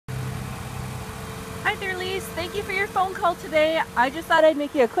Hi there, Lise. Thank you for your phone call today. I just thought I'd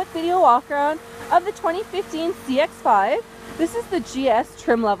make you a quick video walk around of the 2015 Cx5. This is the GS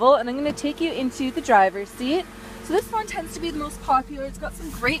trim level, and I'm going to take you into the driver's seat. So this one tends to be the most popular. It's got some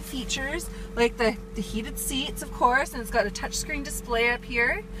great features like the heated seats, of course, and it's got a touchscreen display up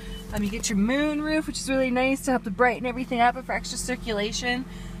here. You get your moon roof, which is really nice to help to brighten everything up and for extra circulation.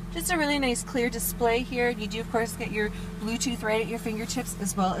 Just a really nice clear display here. You do, of course, get your Bluetooth right at your fingertips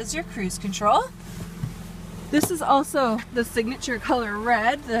as well as your cruise control. This is also the signature color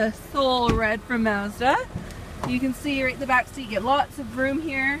red, the Soul Red from Mazda. You can see right in the back seat, you get lots of room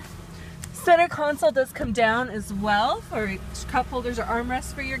here. Center console does come down as well for cup holders or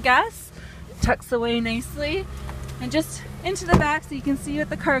armrests for your guests. It tucks away nicely. And just into the back so you can see what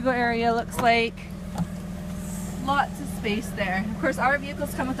the cargo area looks like. Lots of space there. Of course, our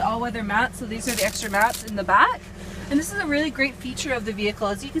vehicles come with the all-weather mats, so these are the extra mats in the back. And this is a really great feature of the vehicle.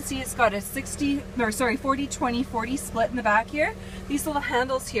 As you can see, it's got a 40-20-40 split in the back here. These little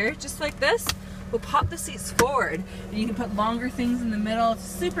handles here, just like this, will pop the seats forward. And you can put longer things in the middle. It's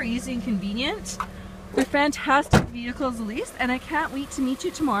super easy and convenient. They're fantastic vehicles, Lise, and I can't wait to meet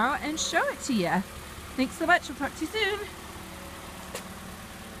you tomorrow and show it to you. Thanks so much. We'll talk to you soon.